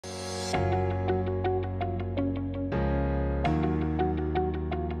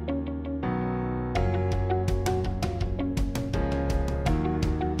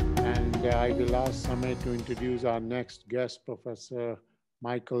And I will ask Samay to introduce our next guest, Professor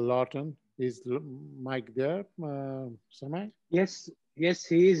Michael Lawton. Is Mike there, Samay? Yes, he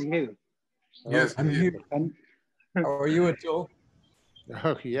is here. Yes, Okay. I'm here. And How are you, Atul?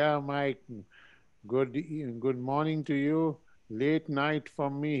 Oh, yeah, Mike. Good morning to you. Late night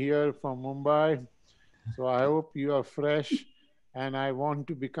from me here from Mumbai. So I hope you are fresh, and I want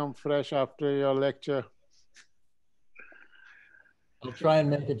to become fresh after your lecture. I'll try and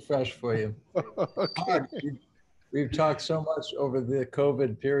make it fresh for you. Okay. Hard. We've talked so much over the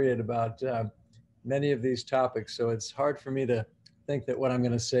COVID period about many of these topics, so it's hard for me to think that what I'm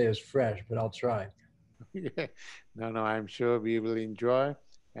going to say is fresh, but I'll try. Yeah. No, I'm sure we will enjoy,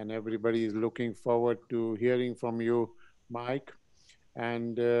 and everybody is looking forward to hearing from you, Mike.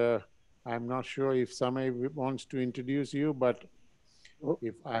 And I'm not sure if Samay wants to introduce you, but uh,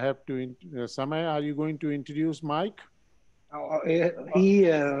 if I have to, Samay, are you going to introduce Mike? he,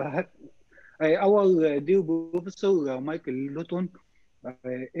 our dear Professor Michael Lutton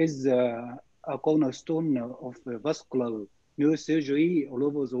is a cornerstone of vascular neurosurgery all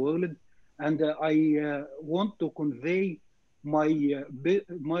over the world. And I want to convey my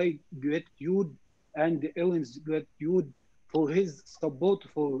gratitude and Aaron's gratitude for his support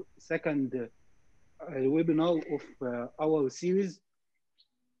for second webinar of our series.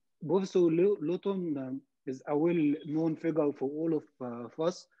 Professor Lawton is a well-known figure for all of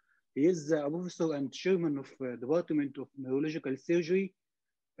us. He is a professor and chairman of Department of Neurological Surgery,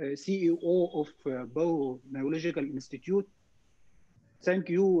 CEO of Bauer Neurological Institute. Thank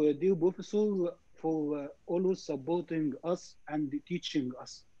you, dear professor, for always supporting us and teaching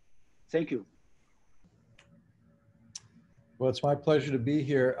us. Thank you. Well, it's my pleasure to be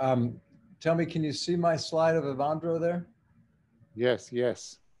here. Tell me, can you see my slide of Evandro there? Yes.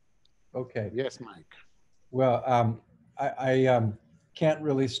 Okay. Yes, Mike. Well, I can't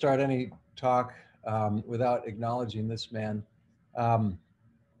really start any talk without acknowledging this man.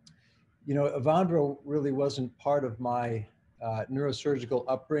 You know, Evandro really wasn't part of my neurosurgical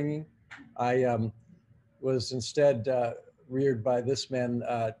upbringing. I was instead reared by this man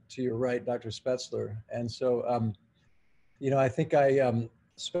to your right, Dr. Spetzler. And so, you know, I think I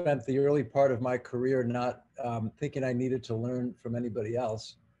spent the early part of my career not thinking I needed to learn from anybody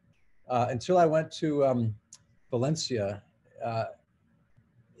else until I went to Valencia.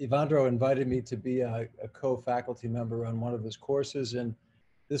 Evandro invited me to be a co-faculty member on one of his courses, and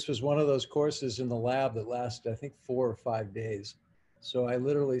this was one of those courses in the lab that lasted, I think, 4 or 5 days. So I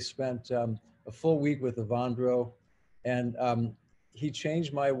literally spent a full week with Evandro, and he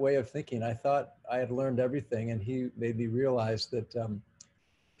changed my way of thinking. I thought I had learned everything, and he made me realize that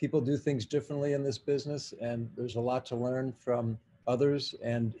people do things differently in this business, and there's a lot to learn from others.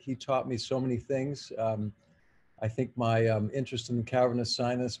 And he taught me so many things. I think my interest in cavernous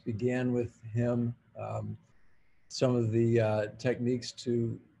sinus began with him. Some of the techniques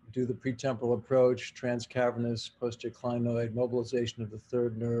to do the pretemporal approach, transcavernous, postdeclinoid, mobilization of the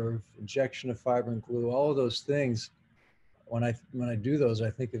third nerve, injection of fibrin glue, all of those things. When I do those,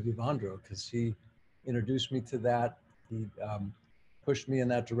 I think of Evandro because he introduced me to that. He pushed me in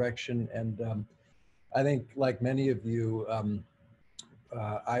that direction, and I think, like many of you,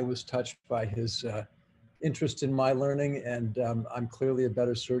 I was touched by his interest in my learning, and I'm clearly a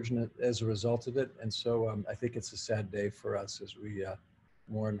better surgeon as a result of it. And so I think it's a sad day for us as we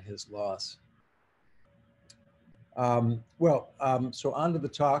mourn his loss. So on to the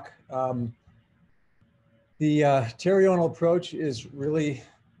talk. The Pterional approach is really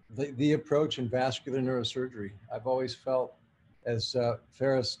the approach in vascular neurosurgery. I've always felt, as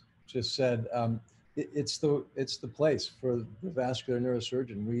Ferris just said, it's the place for the vascular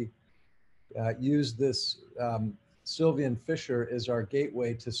neurosurgeon. We use this Sylvian fissure as our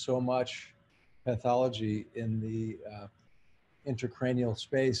gateway to so much pathology in the intracranial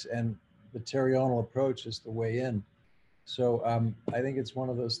space, and the Pterional approach is the way in. So I think it's one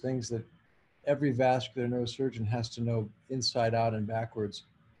of those things that every vascular neurosurgeon has to know inside out and backwards.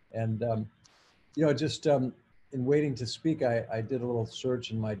 And you know, just in waiting to speak, I did a little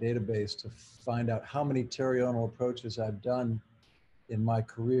search in my database to find out how many Pterional approaches I've done in my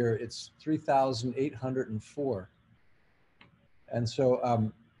career. It's 3,804. And so, I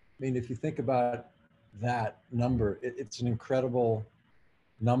mean, if you think about that number, it's an incredible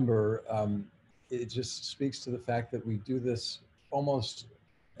number. It just speaks to the fact that we do this almost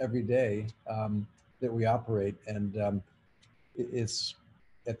every day that we operate. And it's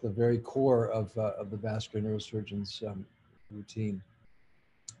at the very core of the vascular neurosurgeon's routine.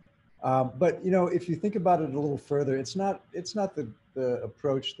 But you know, if you think about it a little further, it's not the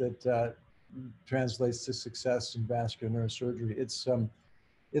approach that translates to success in vascular neurosurgery.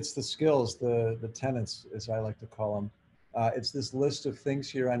 It's the skills, the tenets, as I like to call them. It's this list of things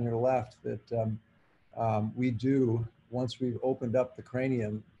here on your left that we do once we've opened up the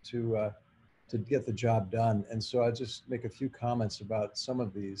cranium to get the job done. And so I'll just make a few comments about some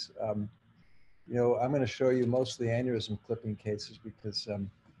of these. You know, I'm going to show you mostly aneurysm clipping cases because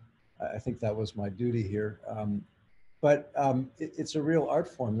I think that was my duty here. It's a real art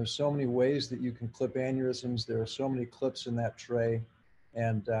form. There's so many ways that you can clip aneurysms. There are so many clips in that tray.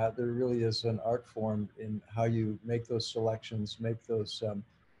 And there really is an art form in how you make those selections, make those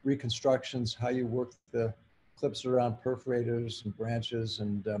reconstructions, how you work the clips around perforators and branches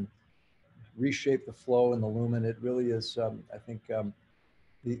and reshape the flow in the lumen. It really is, I think,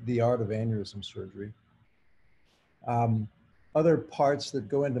 the art of aneurysm surgery. Other parts that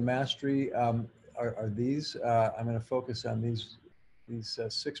go into mastery are these. I'm going to focus on these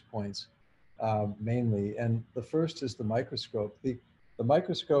 6 points mainly. And the first is the microscope. The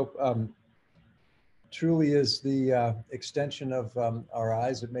microscope truly is the extension of our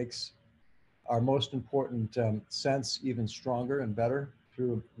eyes. It makes our most important sense even stronger and better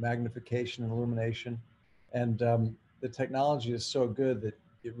through magnification and illumination. And the technology is so good that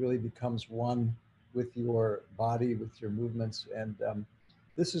it really becomes one with your body, with your movements. And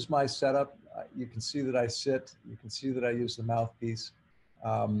this is my setup. You can see that I sit. You can see that I use the mouthpiece.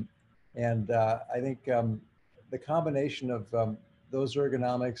 I think the combination of those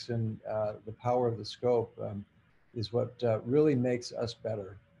ergonomics and the power of the scope is what really makes us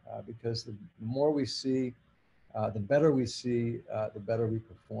better because the more we see, the better we see, the better we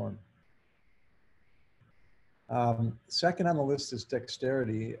perform. Second on the list is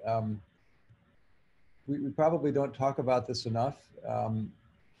dexterity. We probably don't talk about this enough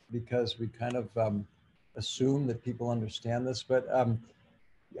because we kind of assume that people understand this, but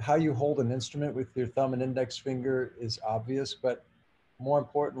how you hold an instrument with your thumb and index finger is obvious, but more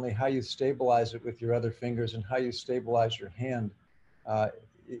importantly, how you stabilize it with your other fingers and how you stabilize your hand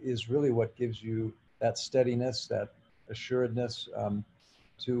is really what gives you that steadiness, that assuredness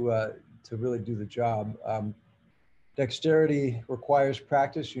to really do the job. Dexterity requires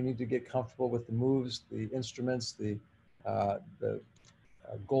practice. You need to get comfortable with the moves, the instruments, the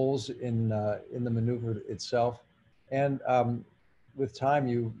goals in the maneuver itself. And with time,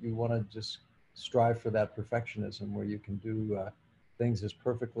 you want to just strive for that perfectionism where you can do things as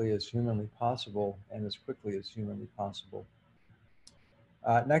perfectly as humanly possible and as quickly as humanly possible.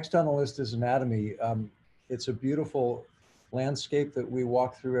 Next on the list is anatomy. It's a beautiful landscape that we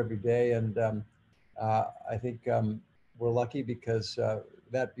walk through every day. And I think we're lucky because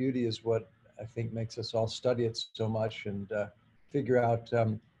that beauty is what I think makes us all study it so much and figure out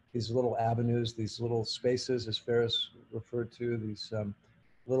these little avenues, these little spaces, as Ferris referred to, these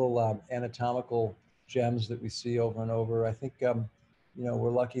little anatomical gems that we see over and over. I think, you know,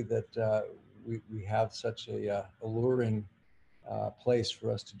 we're lucky that we have such a alluring place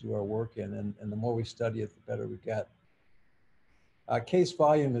for us to do our work in. And the more we study it, the better we get. Case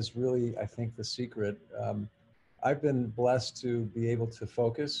volume is really, I think, the secret. I've been blessed to be able to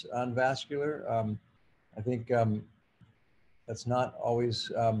focus on vascular. I think that's not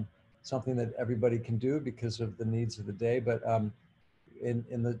always something that everybody can do because of the needs of the day, but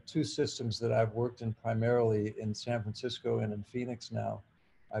in the two systems that I've worked in, primarily in San Francisco and in Phoenix now,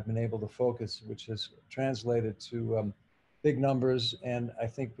 I've been able to focus, which has translated to big numbers. And I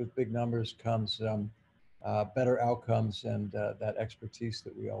think with big numbers comes better outcomes and that expertise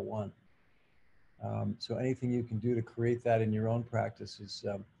that we all want. So anything you can do to create that in your own practice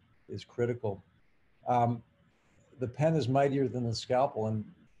is critical. The pen is mightier than the scalpel. And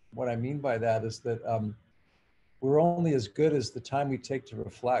what I mean by that is that we're only as good as the time we take to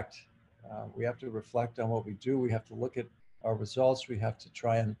reflect. We have to reflect on what we do. We have to look at our results. We have to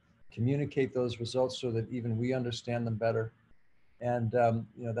try and communicate those results so that even we understand them better. And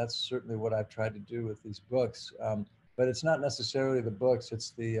you know, that's certainly what I've tried to do with these books. But it's not necessarily the books.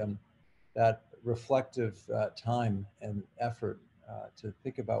 It's the that reflective time and effort to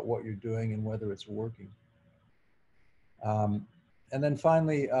think about what you're doing and whether it's working. And then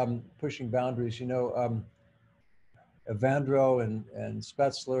finally, pushing boundaries. You know, Evandro and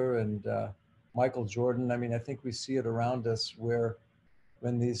Spetzler and Michael Jordan. I mean, I think we see it around us where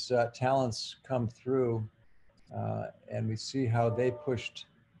when these talents come through and we see how they pushed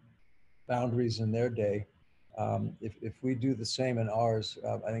boundaries in their day. If we do the same in ours,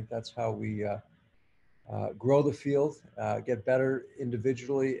 I think that's how we grow the field, get better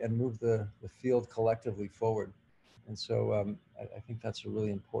individually, and move the field collectively forward. And so I think that's a really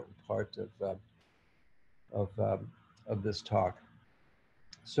important part of this talk.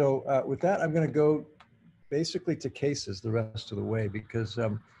 So with that, I'm going to go basically to cases the rest of the way, because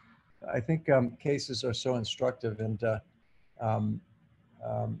I think cases are so instructive, and um,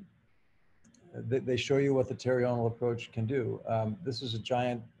 um, they show you what the Pterional approach can do. This is a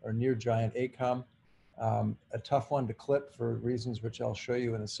giant or near giant ACOM, a tough one to clip for reasons which I'll show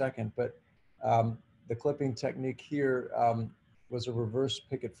you in a second, but the clipping technique here was a reverse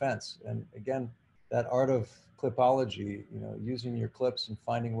picket fence. And again, that art of clipology, using your clips and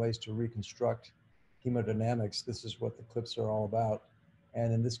finding ways to reconstruct hemodynamics, this is what the clips are all about.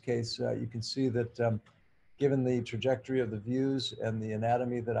 And in this case, you can see that given the trajectory of the views and the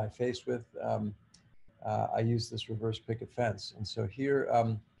anatomy that I faced with, I used this reverse picket fence. And so here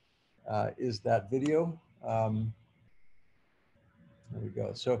is that video. There we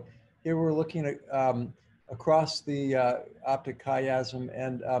go. So here we're looking at across the optic chiasm,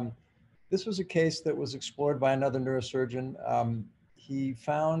 and this was a case that was explored by another neurosurgeon. He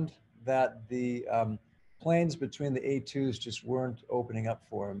found that the planes between the A2s just weren't opening up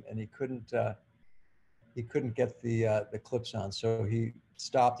for him, and he couldn't get the clips on. So he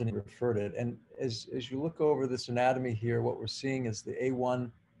stopped and he referred it. And as you look over this anatomy here, what we're seeing is the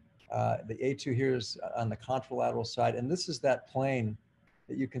A1, the A2 here is on the contralateral side. And this is that plane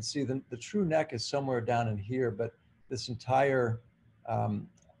that you can see. The true neck is somewhere down in here, but this entire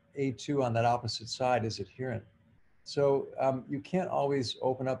A2 on that opposite side is adherent. So you can't always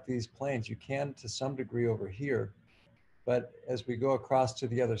open up these planes. You can to some degree over here, but as we go across to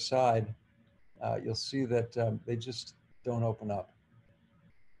the other side, you'll see that they just don't open up.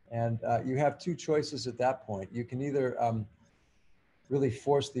 And you have two choices at that point. You can either really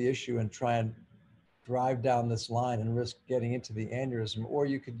force the issue and try and drive down this line and risk getting into the aneurysm, or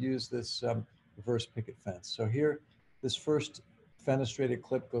you could use this reverse picket fence. So here, this first fenestrated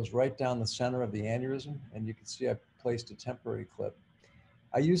clip goes right down the center of the aneurysm, and you can see I've placed a temporary clip.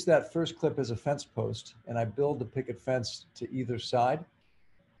 I use that first clip as a fence post, and I build the picket fence to either side,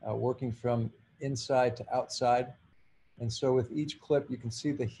 working from inside to outside. And so with each clip, you can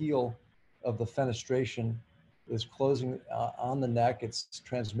see the heel of the fenestration is closing on the neck. It's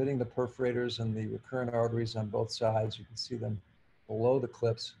transmitting the perforators and the recurrent arteries on both sides. You can see them below the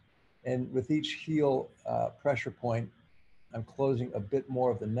clips. And with each heel pressure point, I'm closing a bit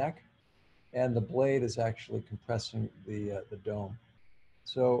more of the neck, and the blade is actually compressing the dome.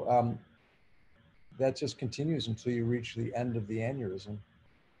 So that just continues until you reach the end of the aneurysm.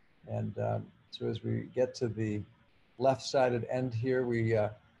 And so as we get to the left-sided end here, we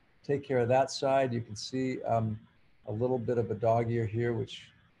take care of that side. You can see a little bit of a dog ear here, which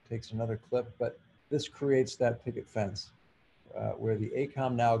takes another clip, but this creates that picket fence where the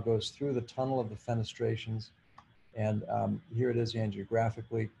ACOM now goes through the tunnel of the fenestrations. And here it is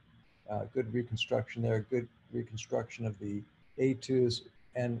angiographically. Good reconstruction there, good reconstruction of the A2s.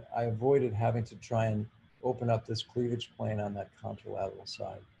 And I avoided having to try and open up this cleavage plane on that contralateral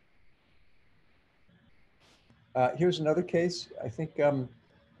side. Here's another case. I think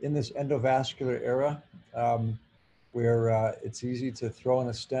in this endovascular era, where it's easy to throw in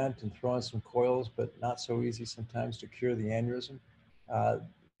a stent and throw in some coils, but not so easy sometimes to cure the aneurysm.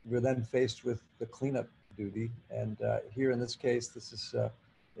 We're then faced with the cleanup duty. And here in this case, this is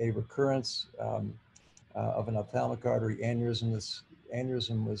a recurrence of an ophthalmic artery aneurysm. This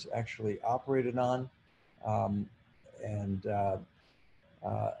aneurysm was actually operated on, and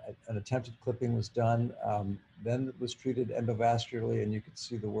an attempted clipping was done. Then it was treated endovascularly, and you could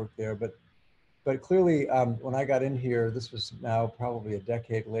see the work there. But clearly, when I got in here, this was now probably a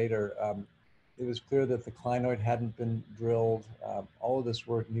decade later, it was clear that the clinoid hadn't been drilled. All of this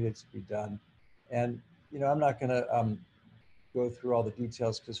work needed to be done. And, I'm not going to go through all the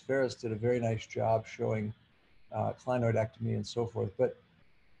details because Ferris did a very nice job showing clinoidectomy and so forth. But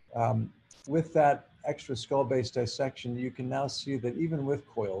with that extra skull-based dissection, you can now see that even with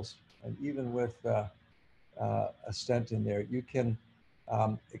coils and even with a stent in there, you can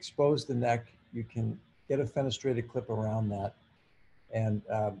expose the neck, you can get a fenestrated clip around that, and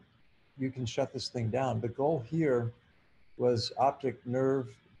you can shut this thing down. The goal here was optic nerve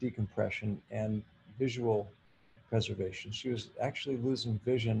decompression and visual preservation. She was actually losing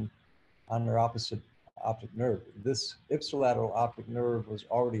vision on her opposite optic nerve. This ipsilateral optic nerve was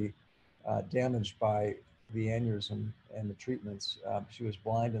already damaged by the aneurysm and the treatments. She was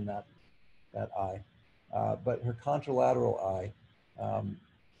blind in that eye, but her contralateral eye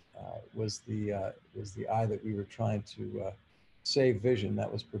was the eye that we were trying to save vision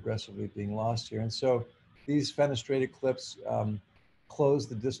that was progressively being lost here. And so these fenestrated clips close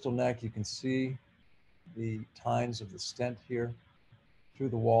the distal neck. You can see the tines of the stent here through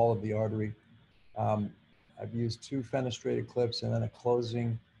the wall of the artery. I've used 2 fenestrated clips and then a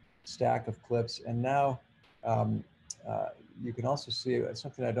closing stack of clips. And now um, you can also see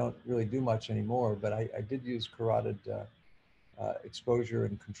something I don't really do much anymore, but I did use carotid exposure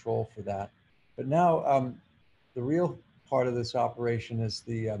and control for that. But now the real part of this operation is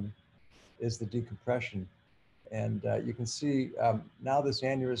the decompression. And you can see now this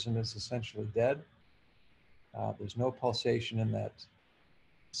aneurysm is essentially dead. There's no pulsation in that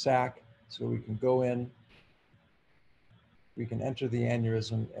sac, so we can go in, we can enter the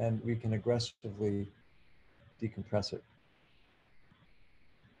aneurysm, and we can aggressively decompress it.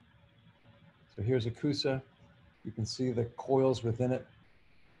 So here's a CUSA. You can see the coils within it.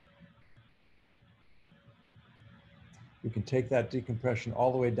 We can take that decompression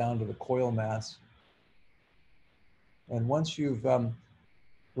all the way down to the coil mass. And once you've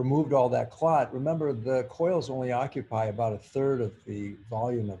removed all that clot, remember the coils only occupy about 1/3 of the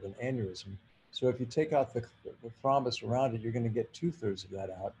volume of an aneurysm. So if you take out the thrombus around it, you're going to get 2/3 of that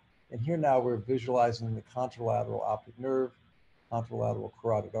out. And here now we're visualizing the contralateral optic nerve, contralateral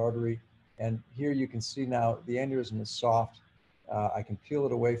carotid artery. And here you can see now the aneurysm is soft. I can peel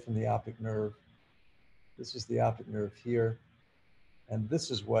it away from the optic nerve. This is the optic nerve here. And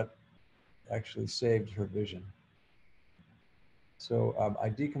this is what actually saved her vision. So I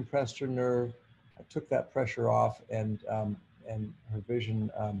decompressed her nerve, I took that pressure off, and her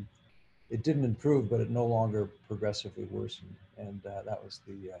vision, it didn't improve, but it no longer progressively worsened. And that was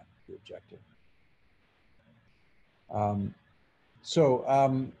the objective.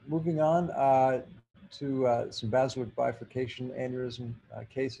 Moving on to some basilar bifurcation aneurysm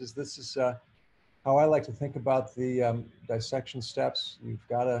cases. This is how I like to think about the dissection steps. You've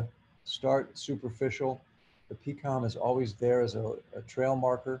got to start superficial. The PCOM is always there as a trail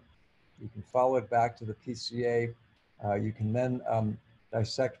marker. You can follow it back to the PCA. You can then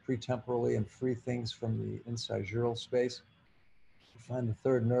dissect pretemporally and free things from the incisorial space. You find the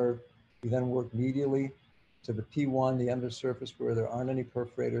 3rd nerve. You then work medially to the P1, the undersurface where there aren't any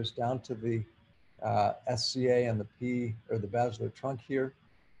perforators, down to the SCA and the the basilar trunk here,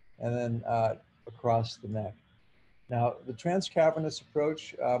 and then across the neck. Now, the transcavernous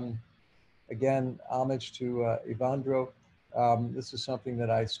approach, again, homage to Ivandro. This is something that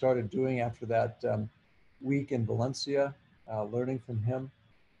I started doing after that week in Valencia, learning from him.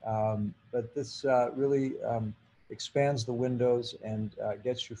 But this really expands the windows and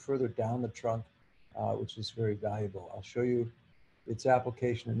gets you further down the trunk, which is very valuable. I'll show you its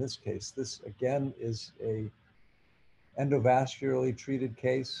application in this case. This, again, is a endovascularly treated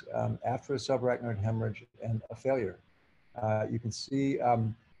case after a subarachnoid hemorrhage and a failure. You can see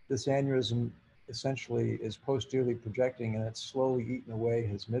this aneurysm essentially is posteriorly projecting, and it's slowly eating away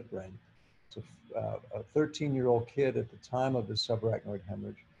his midbrain. So a 13-year-old kid at the time of his subarachnoid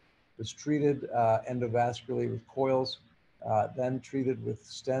hemorrhage was treated endovascularly with coils, then treated with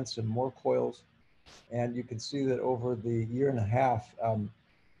stents and more coils. And you can see that over the 1.5 years,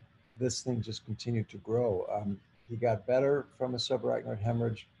 this thing just continued to grow. He got better from a subarachnoid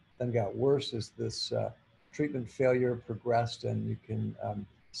hemorrhage, then got worse as this treatment failure progressed, and you can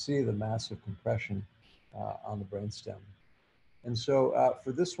see the massive compression on the brainstem. And so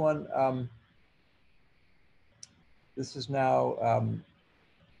for this one, this is now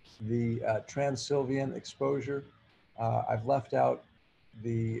the transsylvian exposure. I've left out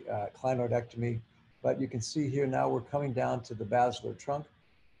the clinoidectomy, but you can see here now we're coming down to the basilar trunk.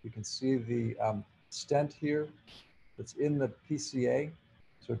 You can see the stent here that's in the PCA.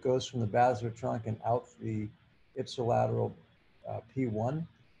 So it goes from the basilar trunk and out the ipsilateral P1.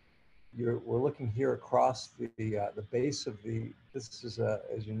 We're looking here across the base of this is,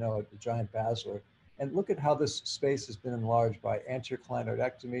 as you know, a giant basilar. And look at how this space has been enlarged by anterior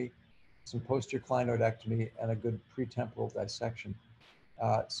clinoidectomy, some posterior clinoidectomy, and a good pretemporal dissection.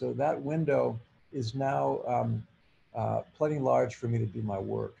 So that window is now plenty large for me to do my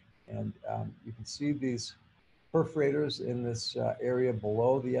work. And you can see these perforators in this area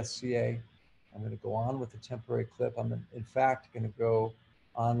below the SCA. I'm going to go on with the temporary clip. I'm in fact going to go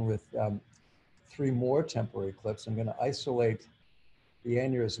on with 3 more temporary clips. I'm going to isolate the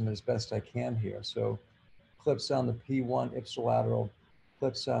aneurysm as best I can here. So clips on the P1 ipsilateral,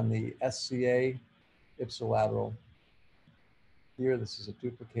 clips on the SCA ipsilateral. Here, this is a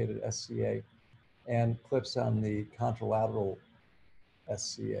duplicated SCA, and clips on the contralateral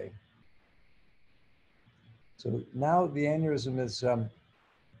SCA. So now the aneurysm is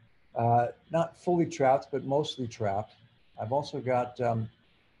not fully trapped, but mostly trapped. I've also got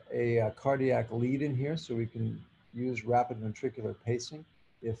a cardiac lead in here, so we can use rapid ventricular pacing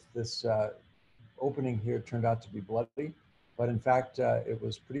if this opening here turned out to be bloody, but in fact, it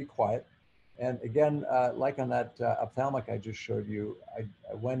was pretty quiet. And again, like on that ophthalmic I just showed you, I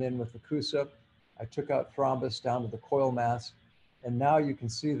went in with the CUSA, I took out thrombus down to the coil mass, and now you can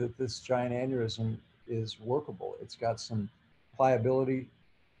see that this giant aneurysm is workable. It's got some pliability.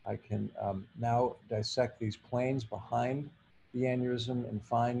 I can now dissect these planes behind the aneurysm and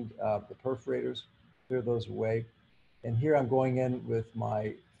find the perforators, clear those away. And here I'm going in with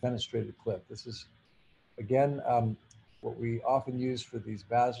my fenestrated clip. This is, again, what we often use for these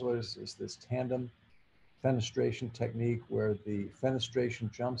basilars is this tandem fenestration technique where the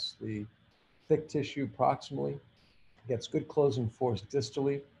fenestration jumps the thick tissue proximally, gets good closing force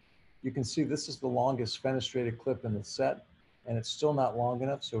distally. You can see this is the longest fenestrated clip in the set, and it's still not long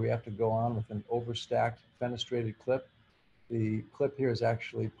enough, so we have to go on with an overstacked fenestrated clip. The clip here is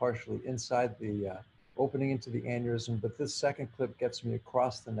actually partially inside the opening into the aneurysm, but this second clip gets me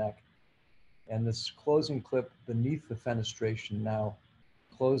across the neck, and this closing clip beneath the fenestration now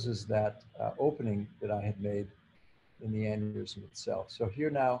closes that opening that I had made in the aneurysm itself. So here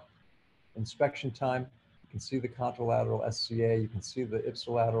now, inspection time, you can see the contralateral SCA, you can see the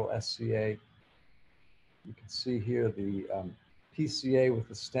ipsilateral SCA, you can see here the PCA with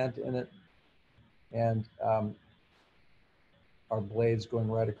the stent in it, and our blades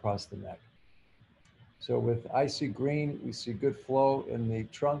going right across the neck. So with icy green, we see good flow in the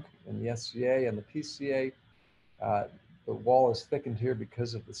trunk, in the SCA and the PCA. The wall is thickened here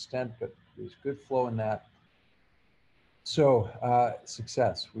because of the stent, but there's good flow in that. So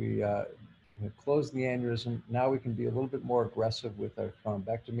success. We closed the aneurysm. Now we can be a little bit more aggressive with our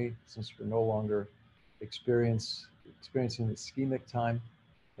thrombectomy since we're no longer experiencing the ischemic time.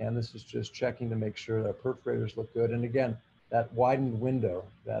 And this is just checking to make sure that our perforators look good. And again, that widened window,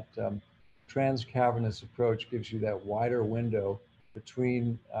 that transcavernous approach gives you that wider window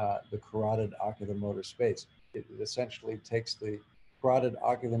between the carotid oculomotor space. It essentially takes the carotid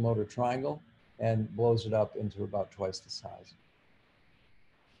oculomotor triangle and blows it up into about twice the size.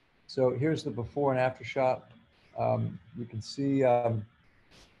 So here's the before and after shot. You can see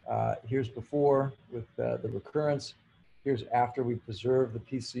here's before with the recurrence. Here's after we preserve the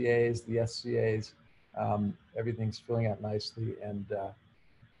PCAs, the SCAs. Everything's filling out nicely. And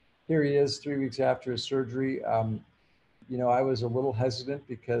here he is 3 weeks after his surgery. You know, I was a little hesitant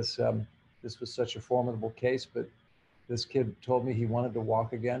because this was such a formidable case, but this kid told me he wanted to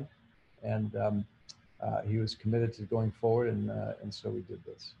walk again, and he was committed to going forward, and so we did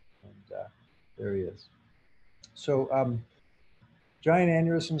this. And there he is. So giant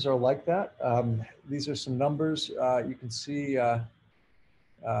aneurysms are like that. These are some numbers. You can see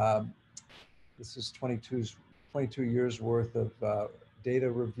this is 22 years worth of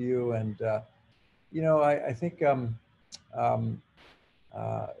data review, and you know, I think giant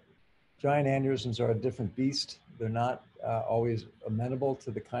aneurysms are a different beast. They're not always amenable to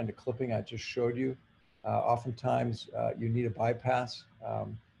the kind of clipping I just showed you. Oftentimes, you need a bypass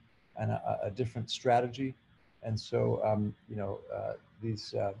and a different strategy. And so, you know,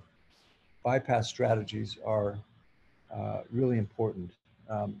 these bypass strategies are really important.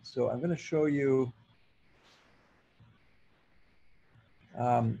 So I'm going to show you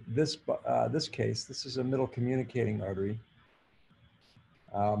this case. This is a middle communicating artery.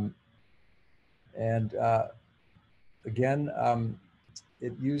 And again,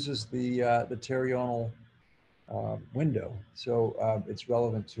 it uses the Pterional window. So it's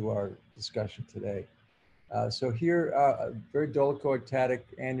relevant to our discussion today. So here, a very dolichoectatic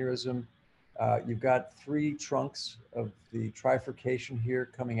aneurysm. You've got 3 trunks of the trifurcation here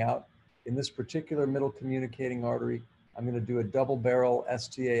coming out. In this particular middle communicating artery, I'm going to do a double barrel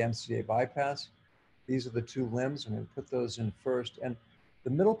STA-MCA bypass. These are the 2 limbs. I'm going to put those in first. And the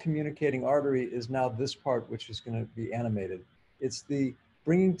middle communicating artery is now this part, which is going to be animated. It's the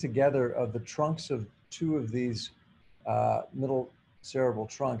bringing together of the trunks of 2 of these middle cerebral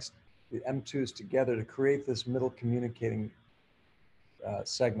trunks, the M2s together to create this middle communicating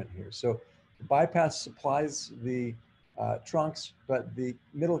segment here. So the bypass supplies the trunks, but the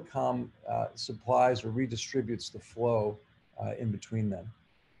middle com supplies or redistributes the flow in between them.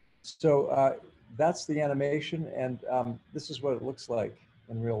 So that's the animation, and this is what it looks like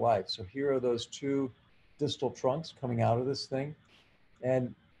in real life. So here are those 2 distal trunks coming out of this thing.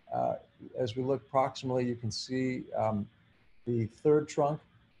 And as we look proximally, you can see the 3rd trunk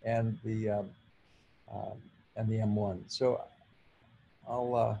and the M1. So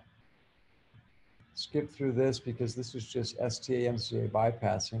I'll skip through this because this is just STA-MCA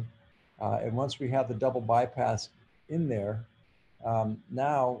bypassing. And once we have the double bypass in there,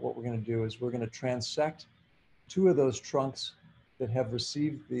 now what we're going to do is we're going to transect 2 of those trunks that have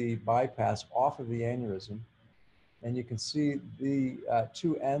received the bypass off of the aneurysm. And you can see the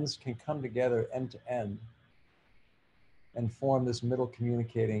two ends can come together end to end and form this middle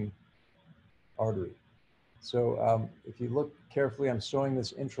communicating artery. So if you look carefully, I'm showing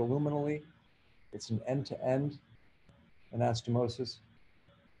this intraluminally. It's an end-to-end anastomosis.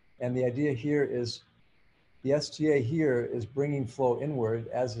 And the idea here is the STA here is bringing flow inward,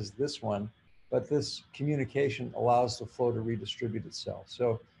 as is this one, but this communication allows the flow to redistribute itself.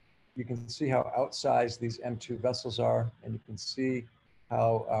 So you can see how outsized these M2 vessels are, and you can see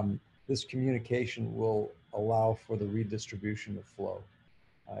how this communication will allow for the redistribution of flow,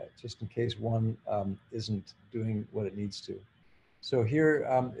 just in case one isn't doing what it needs to. So here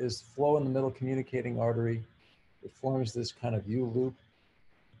is flow in the middle communicating artery. It forms this kind of U loop,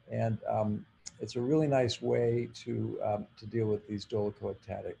 and it's a really nice way to deal with these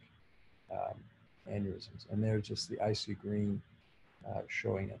dolichoectatic aneurysms. And they're just the icy green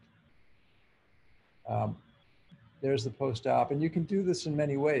showing it. There's the post-op, and you can do this in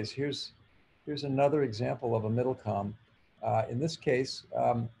many ways. Here's another example of a middle com. In this case,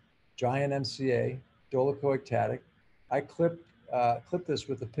 giant MCA, dolichoectatic. I clipped this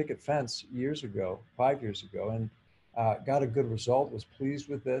with a picket fence years ago, 5 years ago, and got a good result, was pleased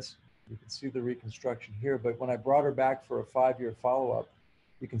with this. You can see the reconstruction here, but when I brought her back for a 5-year follow-up,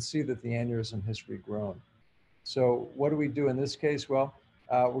 you can see that the aneurysm has regrown. So what do we do in this case? Well,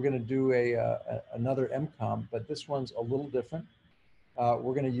 we're going to do another MCOM, but this one's a little different.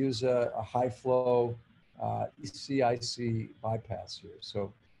 We're going to use a high flow ECIC bypass here.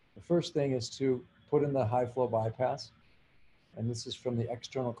 So the first thing is to put in the high flow bypass, and this is from the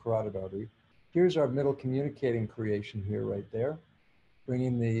external carotid artery. Here's our middle communicating creation here, right there,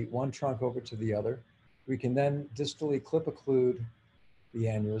 bringing the one trunk over to the other. We can then distally clip occlude the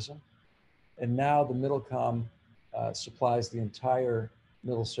aneurysm, and now the middle com supplies the entire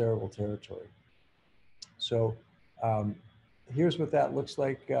middle cerebral territory. So here's what that looks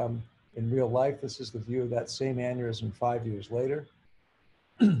like in real life. This is the view of that same aneurysm 5 years later.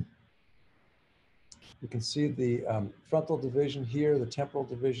 You can see the frontal division here, the temporal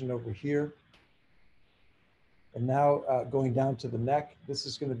division over here. And now going down to the neck, this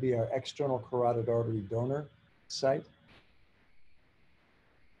is going to be our external carotid artery donor site.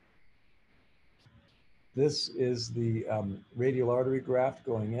 This is the radial artery graft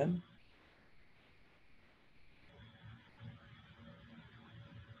going in.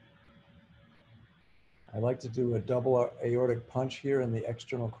 I like to do a double aortic punch here in the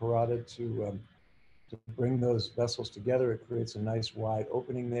external carotid to bring those vessels together. It creates a nice wide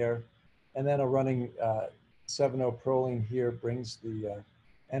opening there. And then a running 7-0 proling here brings the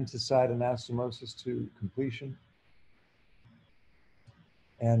end-to-side anastomosis to completion.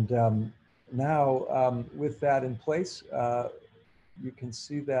 And now with that in place, you can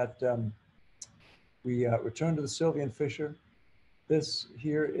see that we return to the Sylvian fissure. This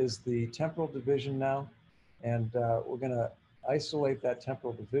here is the temporal division now, and we're going to isolate that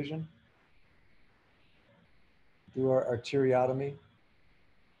temporal division, do our arteriotomy.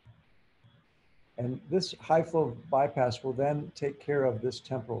 And this high flow bypass will then take care of this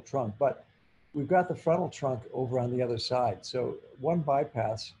temporal trunk, but we've got the frontal trunk over on the other side. So one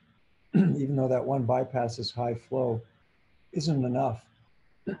bypass, even though that one bypass is high flow, isn't enough.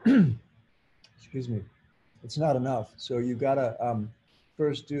 Excuse me, it's not enough. So you've got to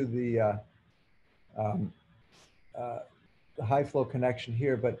first do the high flow connection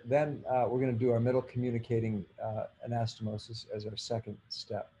here, but then we're going to do our middle communicating anastomosis as our second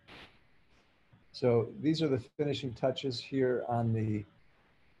step. So these are the finishing touches here on the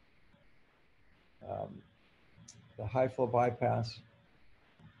high flow bypass.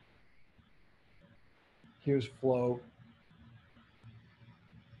 Here's flow,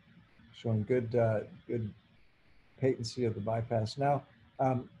 showing good patency of the bypass. Now,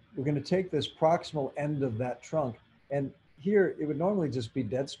 we're going to take this proximal end of that trunk, and here it would normally just be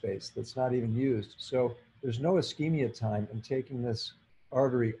dead space that's not even used. So there's no ischemia time in taking this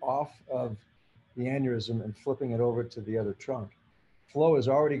artery off of the aneurysm and flipping it over to the other trunk. Flow is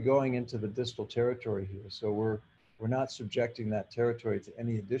already going into the distal territory here, so we're not subjecting that territory to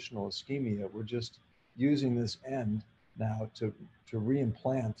any additional ischemia. We're just using this end now to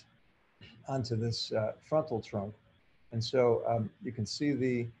reimplant onto this frontal trunk. And so you can see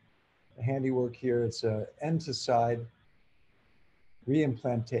the handiwork here. It's an end-to-side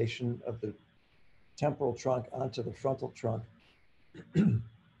reimplantation of the temporal trunk onto the frontal trunk.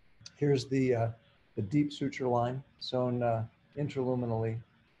 Here's the deep suture line sewn intraluminally,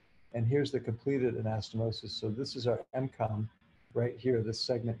 and here's the completed anastomosis. So this is our MCOM right here, this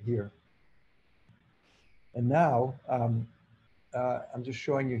segment here. And now I'm just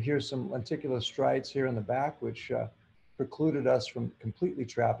showing you here some lenticular striates here in the back, which precluded us from completely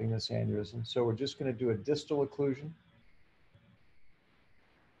trapping this aneurysm. So we're just going to do a distal occlusion.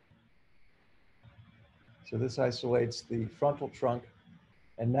 So this isolates the frontal trunk,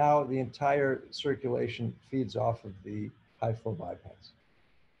 and now the entire circulation feeds off of the high flow bypass.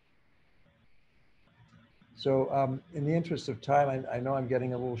 So in the interest of time, I know I'm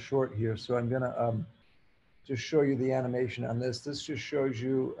getting a little short here, so I'm going to just show you the animation on this. This just shows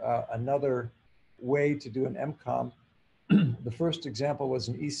you another way to do an MCOM. The first example was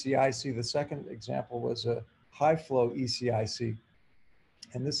an ECIC. The second example was a high flow ECIC.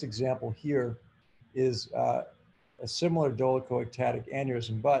 And this example here is a similar dolichoectatic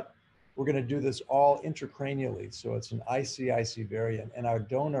aneurysm, but we're going to do this all intracranially. So it's an ICIC variant, and our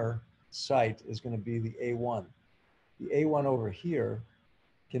donor site is going to be the A1. The A1 over here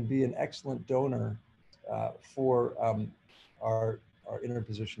can be an excellent donor for our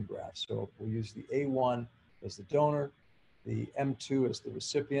interposition graft. So we'll use the A1 as the donor, the M2 as the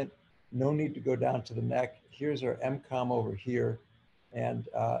recipient. No need to go down to the neck. Here's our MCOM over here. And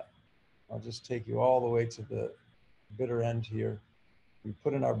I'll just take you all the way to the bitter end here. We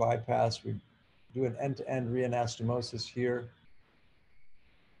put in our bypass. We do an end-to-end reanastomosis here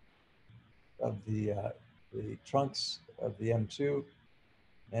of the trunks of the M2.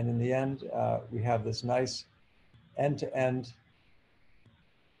 And in the end, we have this nice end-to-end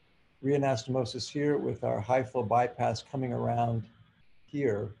reanastomosis here with our high flow bypass coming around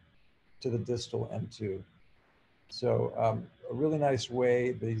here to the distal M2. So a really nice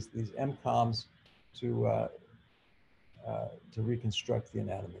way, these MCOMs to reconstruct the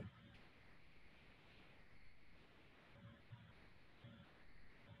anatomy.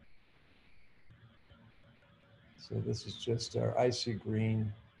 So this is just our icy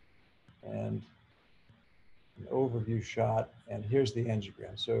green and an overview shot, and here's the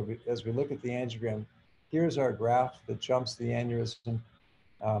angiogram. So as we look at the angiogram, here's our graft that jumps the aneurysm.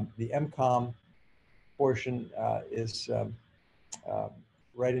 The MCOM portion is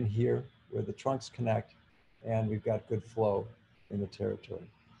right in here where the trunks connect, and we've got good flow in the territory.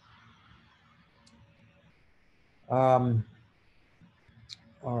 All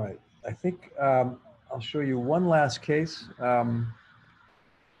right, I think I'll show you one last case.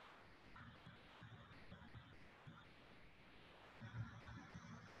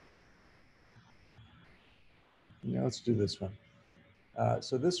 Yeah, let's do this one.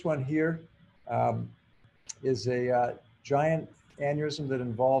 So this one here is a giant aneurysm that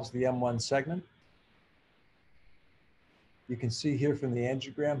involves the M1 segment. You can see here from the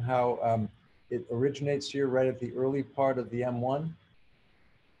angiogram how it originates here right at the early part of the M1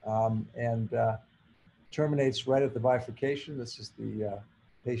 and terminates right at the bifurcation. This is the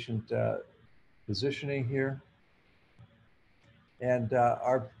patient positioning here. And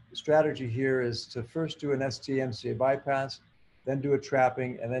our strategy here is to first do an ST-MCA bypass, then do a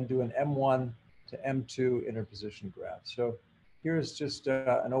trapping, and then do an M1 to M2 interposition graft. So here's just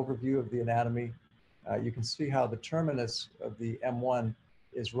an overview of the anatomy. You can see how the terminus of the M1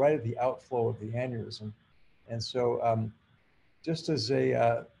 is right at the outflow of the aneurysm. And so just as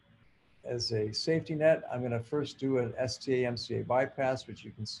a safety net, I'm going to first do an STA-MCA bypass, which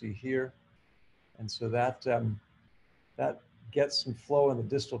you can see here. And so that gets some flow in the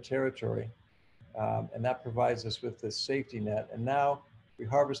distal territory. And that provides us with this safety net. And now we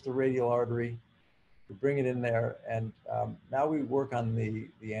harvest the radial artery, we bring it in there, and now we work on the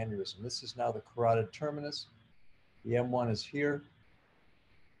aneurysm. This is now the carotid terminus. The M1 is here.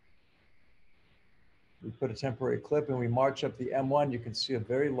 We put a temporary clip and we march up the M1. You can see a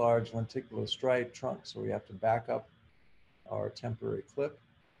very large lenticular striate trunk, so we have to back up our temporary clip.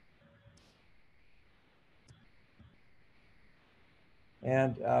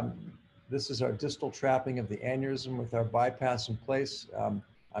 And this is our distal trapping of the aneurysm with our bypass in place.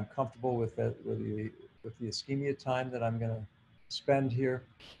 I'm comfortable with the ischemia time that I'm going to spend here.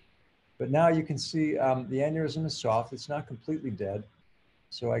 But now you can see the aneurysm is soft. It's not completely dead.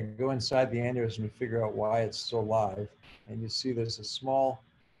 So I go inside the aneurysm to figure out why it's still alive. And you see there's a small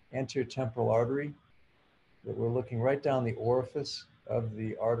anterior temporal artery that we're looking right down the orifice of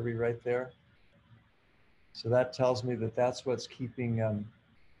the artery right there. So that tells me that that's what's keeping the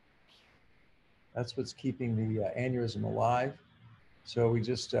aneurysm alive. So we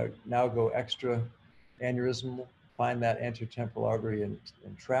just now go extra aneurysmal, find that anterior temporal artery and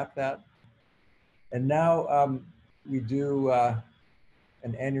trap that. And now we do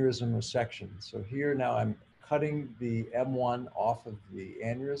an aneurysm resection. So here now I'm cutting the M1 off of the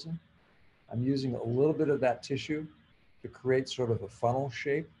aneurysm. I'm using a little bit of that tissue to create sort of a funnel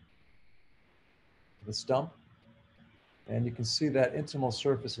shape, the stump. And you can see that intimal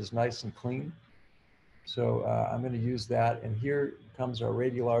surface is nice and clean. So I'm going to use that. And here comes our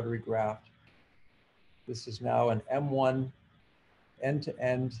radial artery graft. This is now an M1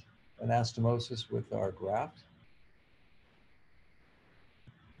 end-to-end anastomosis with our graft.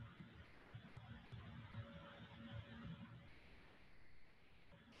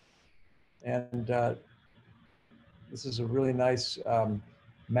 And this is a really nice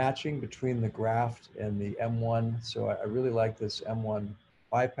matching between the graft and the M1. So I really like this M1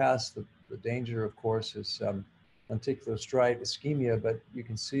 bypass. The danger, of course, is lenticular striate ischemia, but you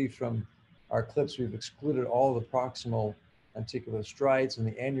can see from our clips, we've excluded all the proximal lenticular striates, and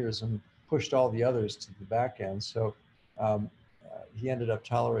the aneurysm pushed all the others to the back end. So he ended up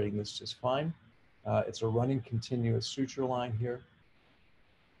tolerating this just fine. It's a running continuous suture line here.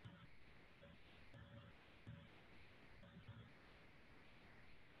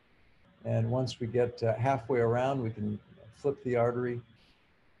 And once we get halfway around, we can flip the artery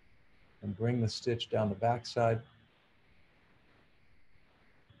and bring the stitch down the backside.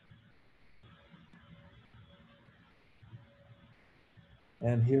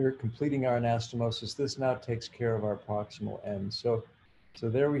 And here, completing our anastomosis, this now takes care of our proximal end. So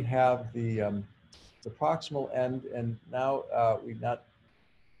there we have the proximal end, and now we have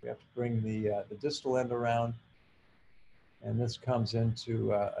to bring the distal end around, and this comes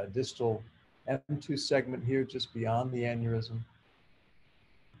into a distal M2 segment here, just beyond the aneurysm.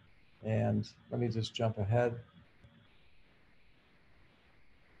 And let me just jump ahead.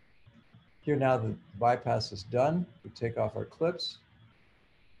 Here now the bypass is done. We take off our clips.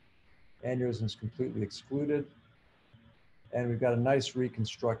 Aneurysm is completely excluded. And we've got a nice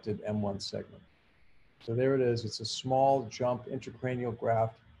reconstructed M1 segment. So there it is. It's a small jump intracranial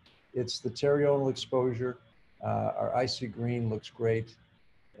graft. It's the pterional exposure. Our icy green looks great.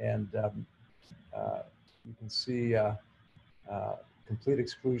 And you can see complete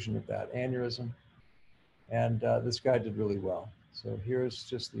exclusion of that aneurysm. And this guy did really well. So here's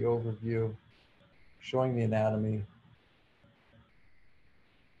just the overview, showing the anatomy,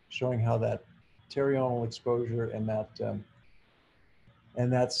 showing how that pterional exposure and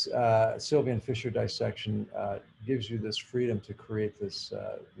that's Sylvian fissure dissection gives you this freedom to create this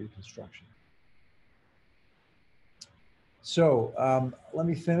reconstruction. So let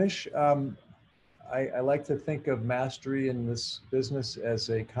me finish. I like to think of mastery in this business as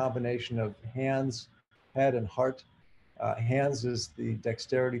a combination of hands, head, and heart. Hands is the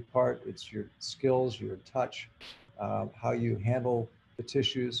dexterity part. It's your skills, your touch, how you handle the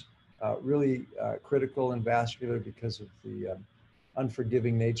tissues. Really critical in vascular because of the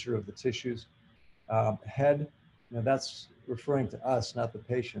unforgiving nature of the tissues. Head, that's referring to us, not the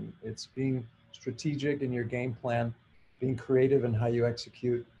patient. It's being strategic in your game plan, being creative in how you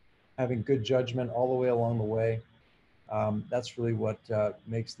execute, having good judgment all the way along the way. That's really what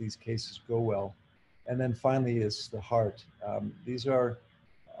makes these cases go well. And then finally is the heart. These are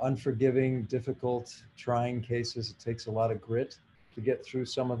unforgiving, difficult, trying cases. It takes a lot of grit to get through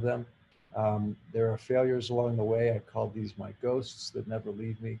some of them. There are failures along the way. I call these my ghosts that never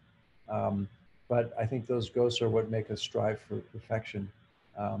leave me. But I think those ghosts are what make us strive for perfection.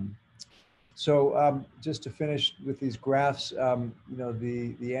 So just to finish with these graphs, the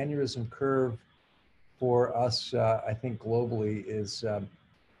aneurysm curve for us, I think globally is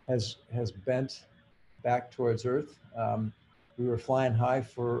has bent back towards Earth. We were flying high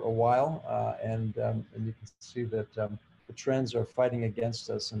for a while, and you can see that the trends are fighting against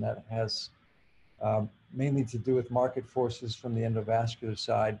us, and that has mainly to do with market forces from the endovascular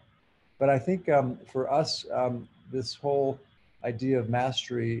side. But I think for us, this whole idea of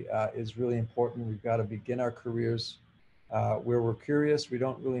mastery is really important. We've got to begin our careers where we're curious. We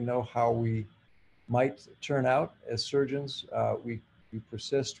don't really know how we might turn out as surgeons. We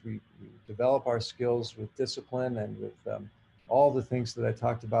persist, we develop our skills with discipline and with all the things that I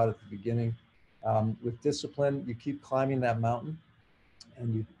talked about at the beginning. With discipline, you keep climbing that mountain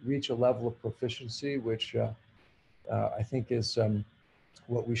and you reach a level of proficiency, which I think is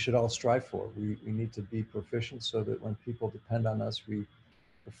what we should all strive for. We need to be proficient so that when people depend on us, we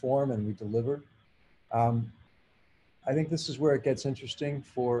perform and we deliver. I think this is where it gets interesting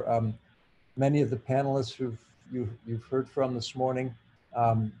for many of the panelists you've heard from this morning.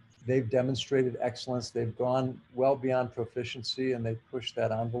 They've demonstrated excellence. They've gone well beyond proficiency and they've pushed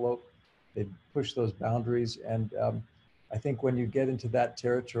that envelope. They've pushed those boundaries. And I think when you get into that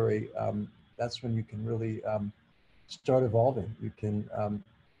territory, that's when you can really start evolving. You can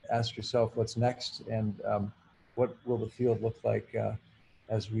ask yourself what's next and what will the field look like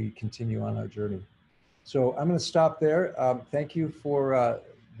as we continue on our journey. So I'm going to stop there. Thank you for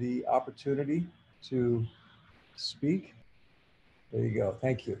the opportunity to speak. There you go.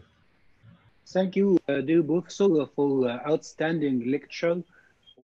 Thank you. Thank you, dear professor, for outstanding lecture.